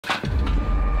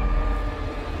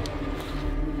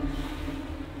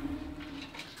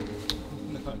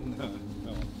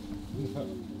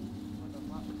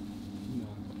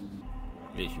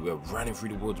we're running through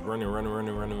the woods, running.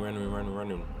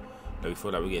 But we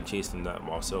feel like we're getting chased in that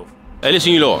ourselves. Hey,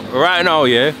 listen, you lot. Right now,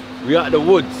 yeah, we're at the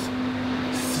woods,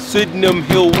 Sydenham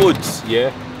Hill Woods,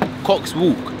 yeah, Cox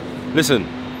Walk. Listen,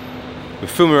 we're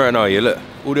filming right now, yeah. Look,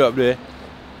 all the way up there.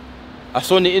 I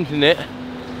saw on the internet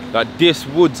that this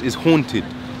woods is haunted.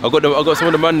 I got some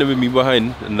of the man with me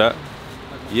behind and that.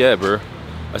 Yeah, bro.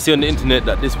 I see on the internet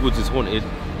that this woods is haunted,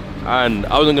 and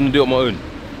I wasn't gonna do it on my own.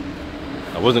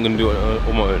 On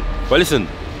my own. But listen,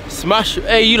 smash.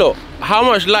 Hey, you lot. How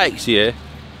much likes, yeah?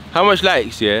 How much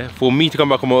likes, yeah, for me to come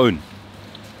back on my own?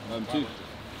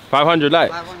 500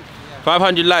 likes.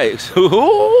 500 likes.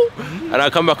 And I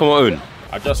come back on my own.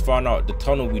 I just found out the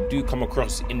tunnel we do come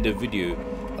across in the video,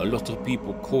 a lot of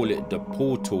people call it the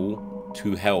portal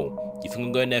to hell. You think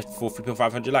I'm going there for flipping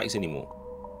 500 likes anymore?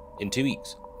 In 2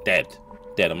 weeks? Dead,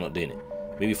 I'm not doing it.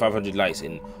 Maybe 500 likes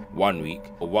in 1 week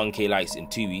or 1k likes in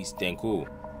 2 weeks, then cool.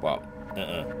 But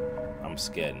I'm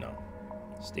scared now.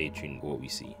 Stay tuned for what we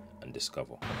see and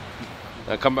discover.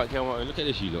 Now come back here, look at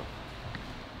this, you lot.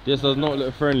 This does not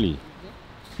look friendly.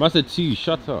 Man said 2,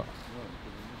 shut up.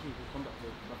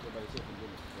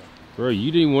 Bro,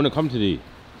 you didn't even want to come today.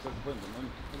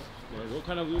 What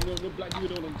kind of black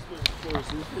people don't explore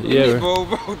forests? Yeah, bro,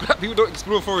 black people don't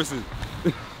explore forests.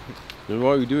 Then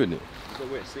why are we doing it? Because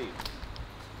we're safe.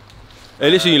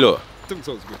 Hey, listen, you lot.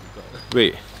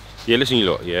 Wait. Yeah, listen, you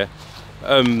lot, yeah.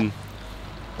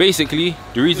 Basically,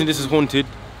 the reason this is haunted,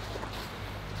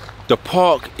 the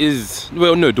park is,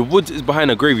 well, no, the woods is behind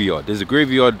a graveyard. There's a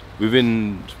graveyard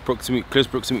within close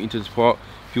proximity to this park.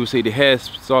 People say they hear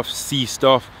stuff, see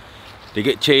stuff, they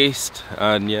get chased,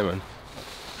 and yeah, man.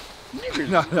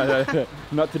 No.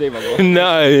 Not today, my boy.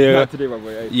 Nah, yeah. Not today, my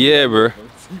boy. Hey, yeah, bro.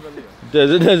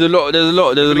 There's a lot. There's a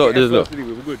lot.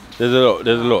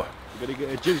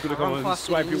 Gonna come and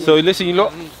swipe you. So listen, you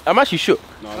lot, I'm actually shook.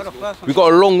 No, we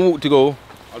got a long walk to go.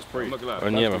 I was praying.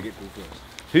 And yeah, man.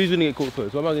 Who's gonna get caught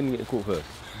first? Why am I gonna get caught first?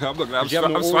 I'm not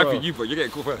gonna. I'm swiping you, but you're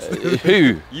getting caught first.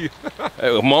 Who? You.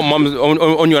 Mum's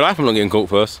on your life. I'm not getting caught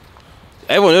first.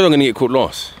 Everyone else are gonna get caught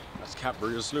last. That's cap, bro.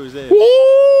 You're slow as there.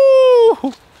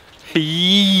 Woo!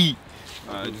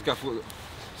 This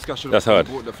guy should have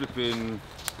bought the flipping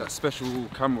that special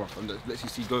camera and that lets you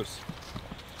see ghosts.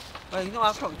 Well, you know,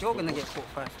 I thought you're gonna get caught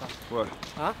first. Why?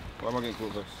 Huh? Why am I getting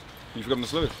caught first? You forgot I'm the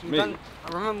slowest. I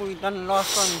remember we done the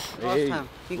last one time.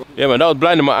 Yeah, man, that was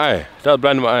blinding my eye.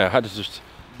 I had to just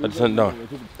turn it down.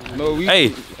 No,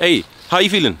 hey, how you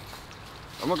feeling?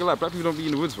 I'm not gonna lie, black people don't be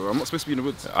in the woods, bro. I'm not supposed to be in the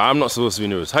woods. I'm not supposed to be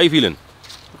in the woods. How you feeling?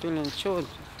 Feeling chilled.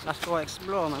 That's why I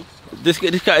explore, man. This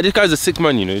guy's a sick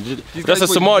man, you know. That's a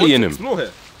Somali in him. Explore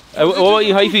here.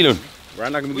 How you feeling?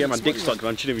 Right now, I'm gonna get my dick sucked.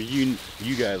 I'm chilling with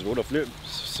you guys. What the flip?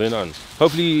 So none.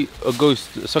 Hopefully, a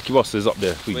ghost, a sucky boss is up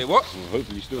there. For you. Wait, what? Well,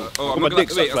 hopefully still. Oh, I'm gonna wait.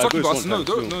 A sucky boss? No,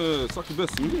 sucky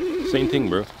boss. Same thing,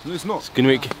 bro. No, it's not. It's gonna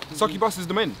make. Sucky boss is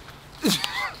the men.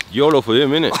 YOLO for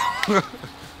him, innit?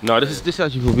 No, this is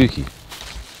actually for Buki.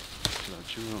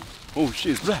 Oh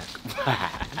shit, it's black.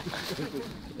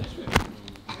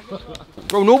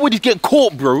 Bro, nobody's getting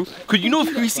caught, bro. Cause you know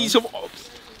if we see some ops.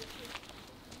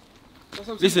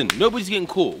 Listen, nobody's getting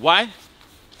caught. Why?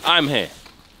 I'm here.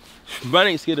 Man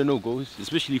ain't scared of no ghosts,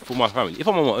 especially for my family. If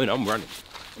I'm on my own, I'm running.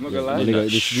 I'm not gonna lie. Not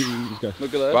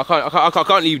gonna lie. But I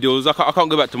can't leave those. I can't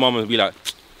go back to mum and be like,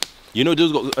 you know,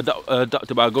 those got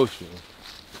abducted by a ghost. You know?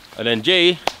 And then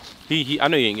Jay, I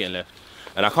know he ain't getting left.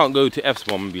 And I can't go to F's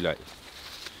mum and be like,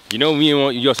 you know, me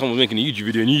and your son was making a YouTube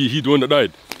video and he's the one that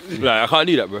died. Like, I can't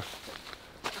do that, bro.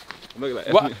 I'm not gonna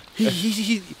lie. What?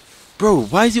 Bro,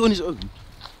 why is he on his own?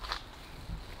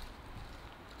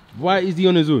 Why is he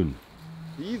on his own?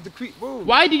 He's the creep, bro.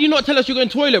 Why did you not tell us you're going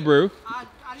to the toilet, bro? I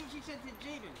literally said to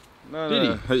Jaden. No,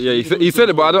 Did he? Yeah, he said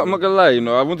it, but I'm not gonna lie. You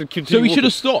know, I wanted to continue. So we should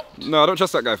have stopped. No, I don't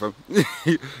trust that guy, fam.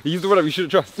 He's the one that we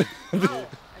shouldn't trust.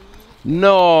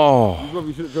 No. He's the one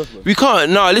we shouldn't trust, man. We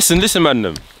can't. No, listen,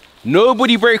 man.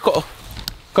 Nobody break off.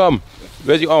 Come.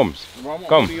 Where's your arms?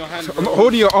 Come. I'm not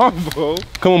holding your arm, bro.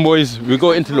 Come on, boys. We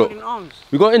got interlock.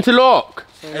 We got interlock.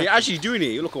 Hey, you're actually doing it.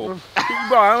 You look all.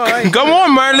 Come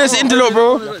on, man. Let's interlock,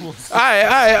 bro.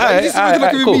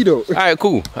 Alright,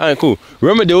 cool.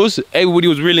 Remember those? Everybody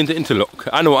was real into interlock.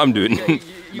 I know what I'm doing.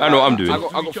 I know what I'm doing. I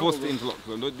got forced to interlock.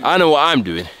 I know what I'm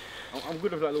doing. I'm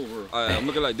good with that little bro. I'm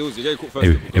not gonna like those. You're caught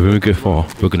first. If we go far,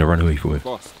 we're gonna run away from it.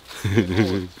 Fast.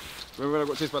 Remember when I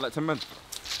got chased by like 10 men?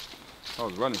 I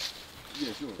was running.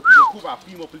 Yeah, sure. You got caught by a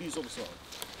female police officer.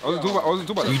 I wasn't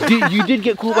talking about that. You did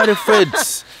get caught by the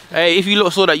feds. Hey, if you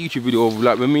lot saw that YouTube video of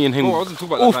like when me and him, I wasn't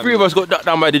talking about all that three of us got ducked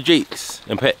down by the Jakes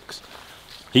and Pecs.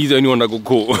 He's the only one that got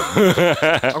caught.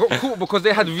 I got caught because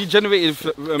they had regenerated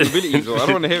abilities, bro. I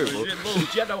don't want to hear it, bro.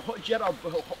 She had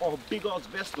a big ass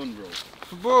vest on, bro.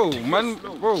 Bro,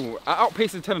 I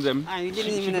outpaced the 10 of them. And you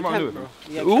didn't She even came out and attempt,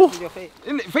 knew bro. it. You accepted your fate.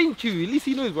 Thank you, at least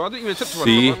he knows, bro. I didn't even attempt to run.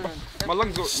 See? My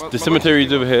lungs got... The cemetery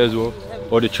is over here as well.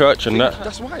 Or the church and that.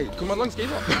 That's why, because my lungs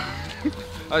gave up.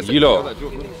 You lot.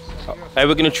 Hey,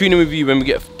 we're gonna tune in with you when we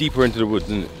get deeper into the woods,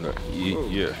 isn't it? Like,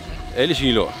 yeah. Hey, listen,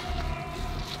 you lot.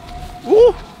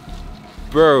 Woo!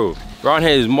 Bro, around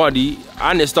here is muddy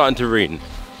and it's starting to rain.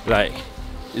 Like,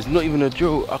 it's not even a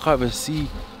joke. I can't even see.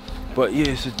 But yeah,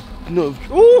 it's not.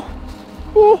 Ooh!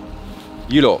 Ooh!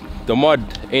 You lot, the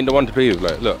mud ain't the one to play with.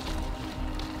 Like, look.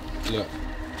 Look.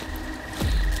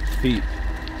 Peak.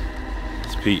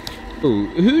 It's peak. Oh,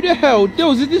 who the hell?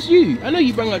 Dills, is this you? I know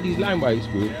you bring out these line bikes,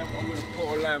 bro. Yeah, I'm gonna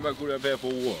put a line back all that there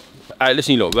for what? Alright,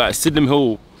 listen, you lot. Right, Sydenham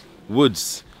Hill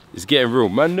Woods is getting real.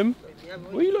 Man, them.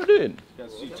 What are you lot doing?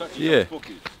 Yeah.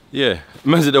 Yeah.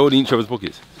 Man's are holding each other's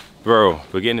pockets. Bro,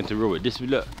 we're getting into real. This,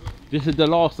 look. This is the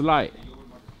last light.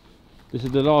 This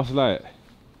is the last light.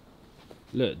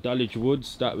 Look, Dulwich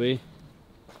Woods that way.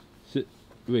 Wait.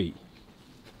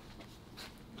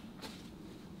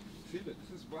 See, look,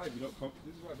 this is why you don't come.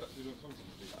 This is why you don't come to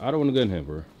this. I don't want to go in here,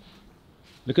 bro.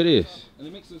 Look at this. And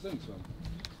it makes no sense, man.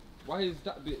 Why is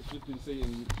that bit flipping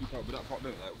saying keep out, but that part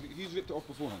don't? Like, who's ripped it off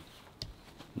beforehand?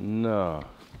 Nah.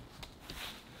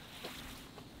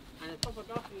 And the top of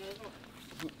dark as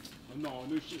well.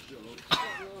 No shit,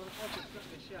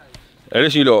 Hey,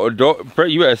 listen, you lot.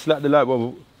 You better slap the light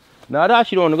bulb. Nah, I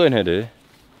actually don't want to go in here, dude.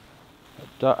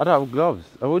 I don't have gloves.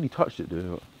 I've already touched it, dude.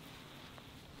 No,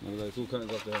 it's all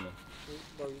curtains up there, man.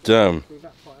 Damn.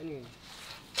 That part anyway.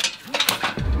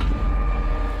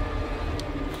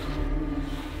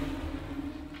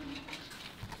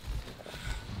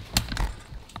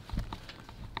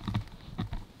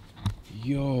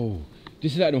 Yo,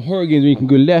 this is like the horror games when you can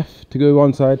go left to go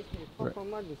one side. Right.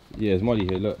 Yeah, it's muddy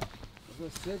here, look.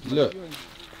 Look.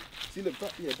 See, look,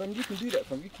 yeah, fam, you can do that,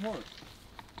 fam. You can't.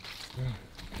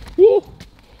 Whoa!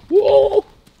 Whoa!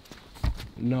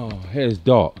 No, here it's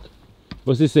dark.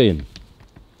 What's this saying?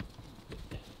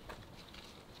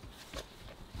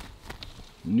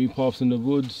 New paths in the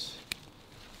woods.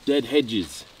 Dead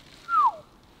hedges.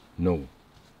 No.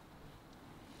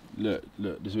 Look,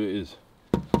 this is where it is.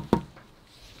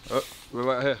 Oh, we're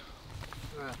right here.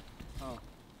 Oh.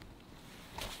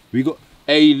 We got.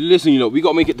 Hey, listen, you lot. We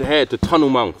gotta make it to here, to tunnel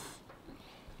mouth.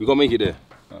 We gotta make it there.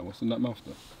 What's in that mouth,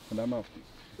 though? In that mouth.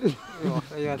 I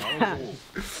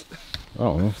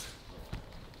don't know.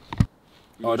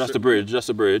 Oh, that's the bridge. That's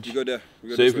the bridge. You go there.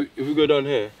 So if we go down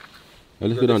here,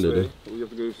 let's go down there. Then. We have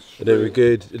to go And then we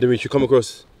good. And then we should come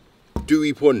across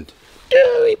Dewey Pond.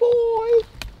 Dewey boy.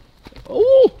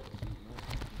 Oh.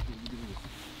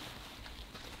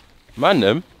 Man,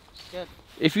 them. Yeah.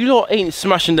 If you lot ain't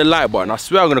smashing the like button, I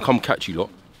swear I'm gonna come catch you lot.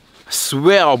 I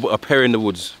swear I'll put a pair in the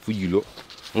woods for you lot.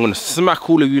 I'm gonna smack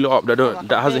all of you lot up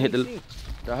that hasn't hit the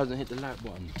like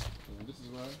button. This is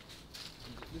why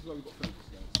we got friends,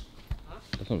 guys. Huh?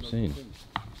 That's what I'm saying.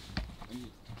 We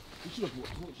should have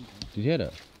brought torches. Did you hear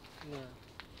that? No.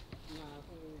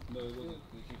 No, it wasn't.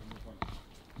 They came from the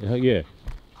front. Yeah.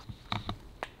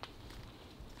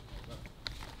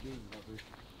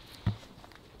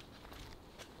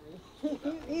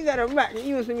 He's at the back.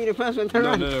 He wants to be the first one to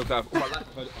run. No, guys. Oh, my life.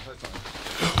 I heard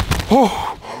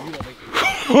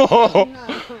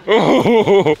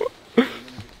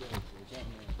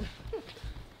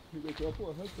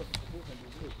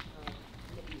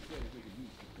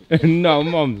something. No,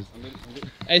 mums.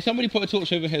 Hey, somebody put a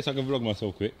torch over here so I can vlog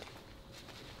myself quick.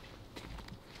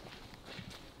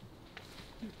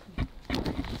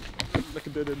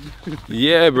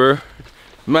 Yeah, bro.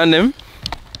 Man, them.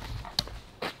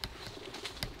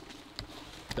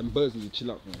 Them birds need to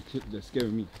chill out, man. They're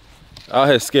scaring me. Out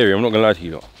here scary, I'm not gonna lie to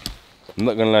you lot. I'm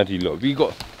not gonna lie to you lot. We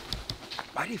got.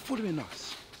 Why are they following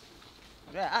us?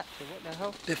 They're active, what the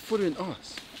hell? They're following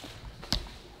us.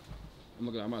 I'm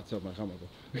not gonna, I might tell my camera,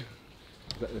 bro.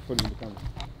 They're following the camera.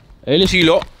 Hey, listen, you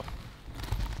lot.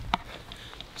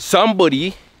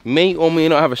 Somebody may or may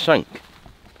not have a shank.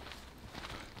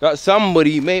 That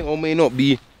somebody may or may not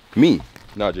be me.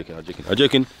 No, I'm joking.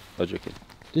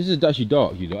 This is actually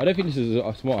dark, you lot. I don't think this is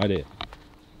a smart idea.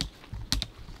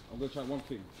 I'm gonna try one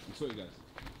thing. I'm sorry, guys.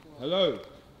 Hello.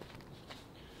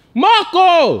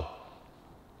 Marco!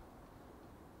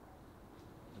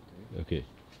 Okay.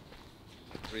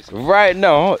 Right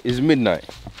now is midnight.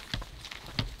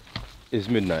 It's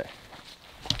midnight.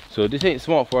 So this ain't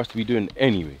smart for us to be doing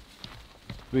anyway.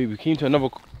 Wait, we came to another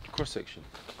cross section.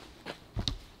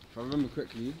 If I remember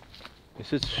correctly, It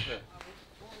says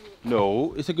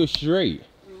No, it's a go straight.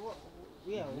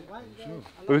 Yeah, why?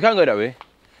 But we can't go that way.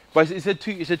 But it said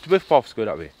both paths go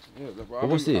that way. Yeah, But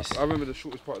what's this? I remember the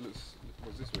shortest part was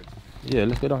this way. Yeah,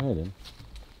 let's go down here then.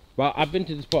 But I've been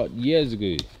to this part years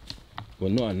ago. Well,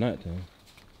 not at night time.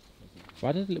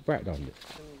 Why does it look bright down there?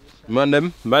 Man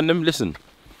them, listen.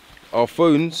 Our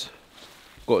phones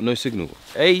got no signal.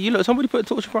 Hey, you look, somebody put a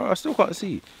torch in front, I still can't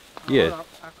see. Yeah.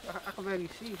 I can barely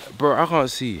see. Bro, I can't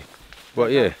see.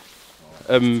 But yeah.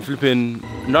 Flipping,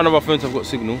 none of our phones have got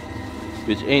signal.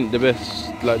 Which ain't the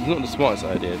best, like, not the smartest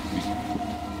idea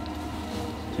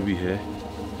to be here.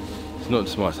 It's not the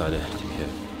smartest idea to be here.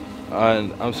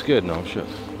 And I'm scared now, I'm sure.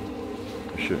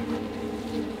 I'm sure.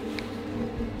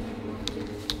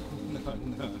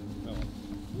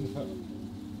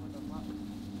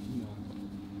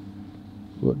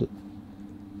 What the?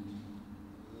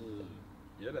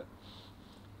 Yeah, that.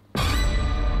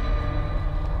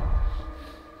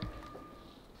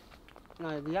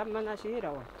 No, the young man I see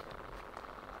that one.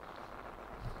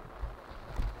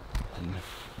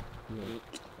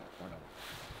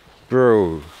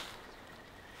 Bro.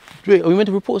 Wait, are we meant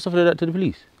to report stuff like that to the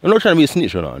police? I'm not trying to be a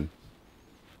snitch or nothing.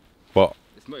 But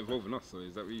It's not involving us, so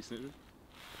is that what you snitching?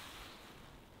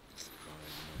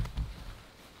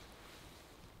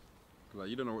 Like,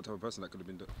 you don't know what type of person that could have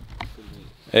been.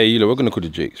 hey, you know, we're gonna call the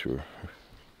Jakes, bro.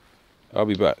 I'll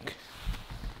be back.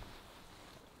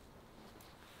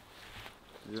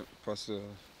 Yeah, pass.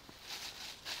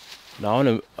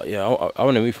 No, I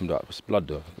wanna move from that. It's blood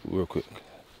though, real quick.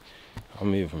 I'm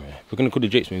moving from here. We're gonna call the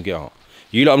Jakes when we get out.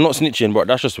 You know, I'm not snitching, but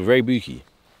that's just very booky.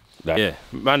 Like, yeah,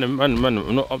 man, I'm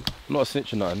not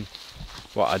snitching nothing.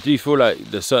 But I do feel like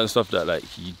there's certain stuff that like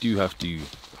you do have to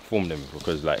inform them,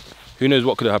 because like who knows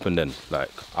what could have happened then. Like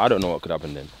I don't know what could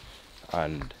happen then,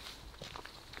 and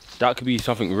that could be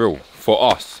something real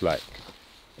for us. Like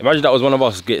imagine that was one of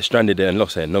us get stranded there and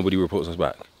lost here and nobody reports us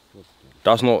back.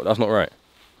 That's not right.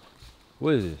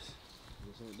 What is this?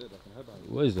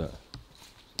 What is that?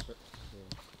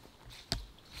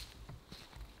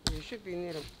 You should be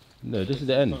near them. No, this is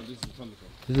the end.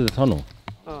 This is the tunnel.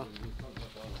 Oh.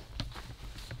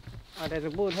 Oh, there's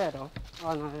a boat here though.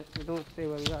 Oh no, you don't stay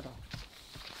where we are though.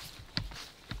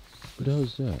 What the hell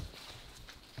is that?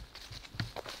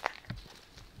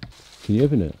 Can you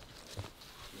open it?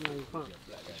 No, you can't.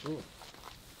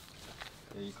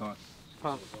 Yeah, you can't.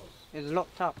 Can't. It's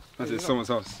locked up. That's someone's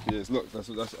house. Yeah, it's locked. That's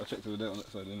I checked over there on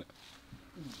that side, isn't it?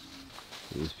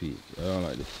 This peak. I don't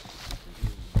like this.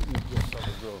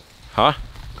 Huh?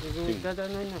 There's always dead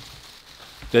end in there.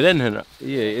 Dead end here?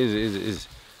 Yeah, it is.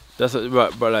 That's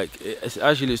but like it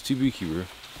actually looks too spooky, bro.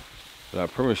 Like,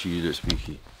 I promise you, it looks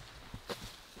spooky.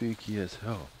 Spooky as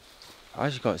hell. I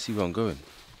actually can't see where I'm going.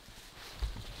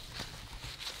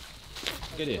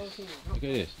 Look at this. Look at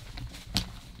this.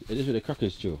 Is this where the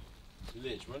crackers chill?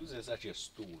 Lynch, when is this actually a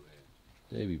stool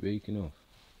there? They be baking off.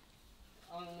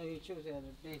 I don't know who chose it at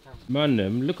the daytime. Man,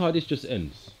 them, look how this just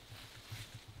ends.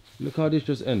 Look how this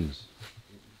just ends.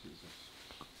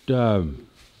 Damn.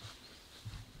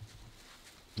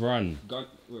 Run.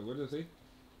 Wait, what did I say?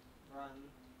 Run.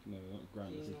 No, not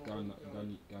Gran. This is Ganas.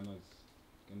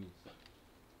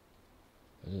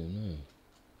 I don't know.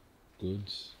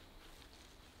 Goods.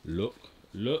 Look.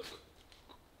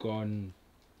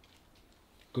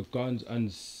 Guns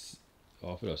and...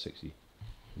 Oh, I feel like sexy.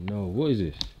 No, what is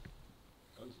this?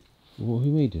 Well, who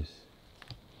made this?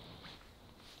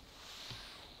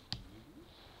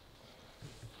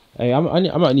 Hey, I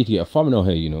might need to get a thumbnail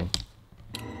here, you know.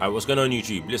 Alright, what's going on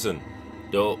YouTube? Listen,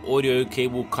 the audio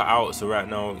cable cut out, so right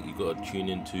now you gotta tune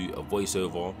into a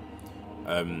voiceover.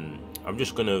 I'm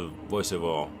just gonna voice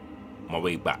over my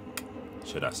way back,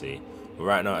 should I say. But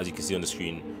right now, as you can see on the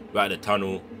screen, we're at the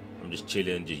tunnel. I'm just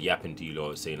chilling, just yapping to you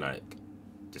lot, saying like,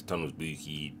 this tunnel's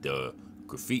spooky. The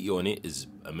graffiti on it is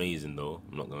amazing though,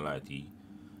 I'm not gonna lie to you.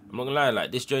 I'm not gonna lie,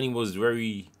 like this journey was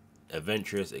very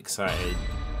adventurous, excited.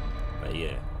 Like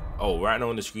yeah. Oh, right now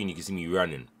on the screen you can see me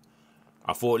running.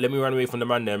 I thought, let me run away from the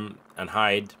man them and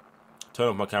hide. Turn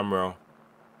off my camera.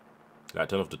 Like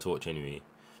turn off the torch anyway.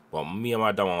 But me and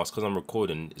my dumbass, because I'm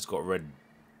recording, it's got a red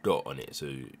dot on it,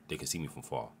 so they can see me from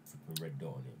far. A red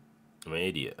dot on it. I'm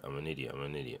an idiot.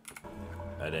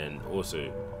 And then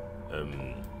also,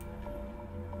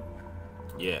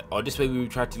 yeah. Oh, this way we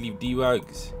tried to leave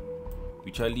D-Wags.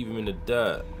 We tried to leave him in the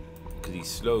dirt because he's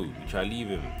slow. We tried to leave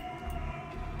him,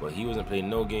 but he wasn't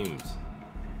playing no games.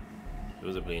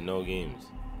 Literally,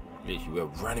 we're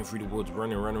running through the woods,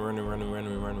 running.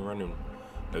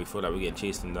 Like we feel like we're getting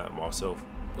chased in that ourselves.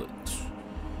 But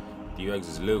D-Wags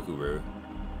is local, bro.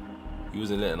 He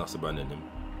wasn't letting us abandon him.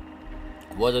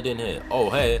 What was I doing here? Oh,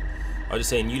 hey, I was just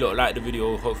saying, you lot liked the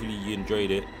video. Hopefully you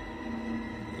enjoyed it.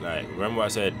 Like, remember I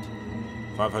said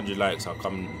 500 likes, I'll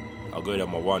go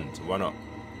down my one up.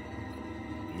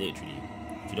 Literally.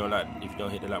 If you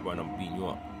don't hit the like button, I'm beating you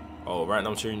up. Oh, right now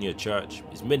I'm showing you a church.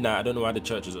 It's midnight, I don't know why the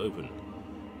church is open.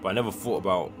 But I never thought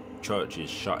about churches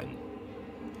shutting.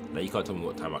 Like, you can't tell me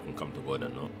what time I can come to God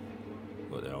and not.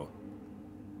 What the hell?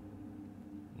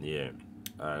 Yeah.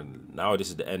 And now this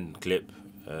is the end clip.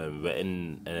 We're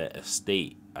in a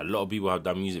state. A lot of people have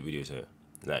done music videos here.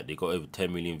 Like, they got over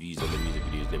 10 million views on the music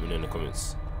videos. Let me know in the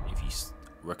comments if you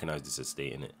recognize this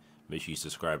estate in it. Make sure you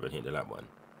subscribe and hit the like button.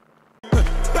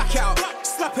 Back out,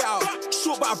 slap it out.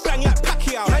 Short but I bang like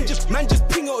Pacquiao. Man just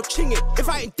ping it or ching it. If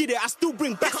I ain't did it, I still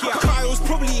bring back it out. Kyle's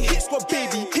probably hit squad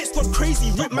baby, hit squad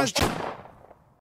crazy, rip man's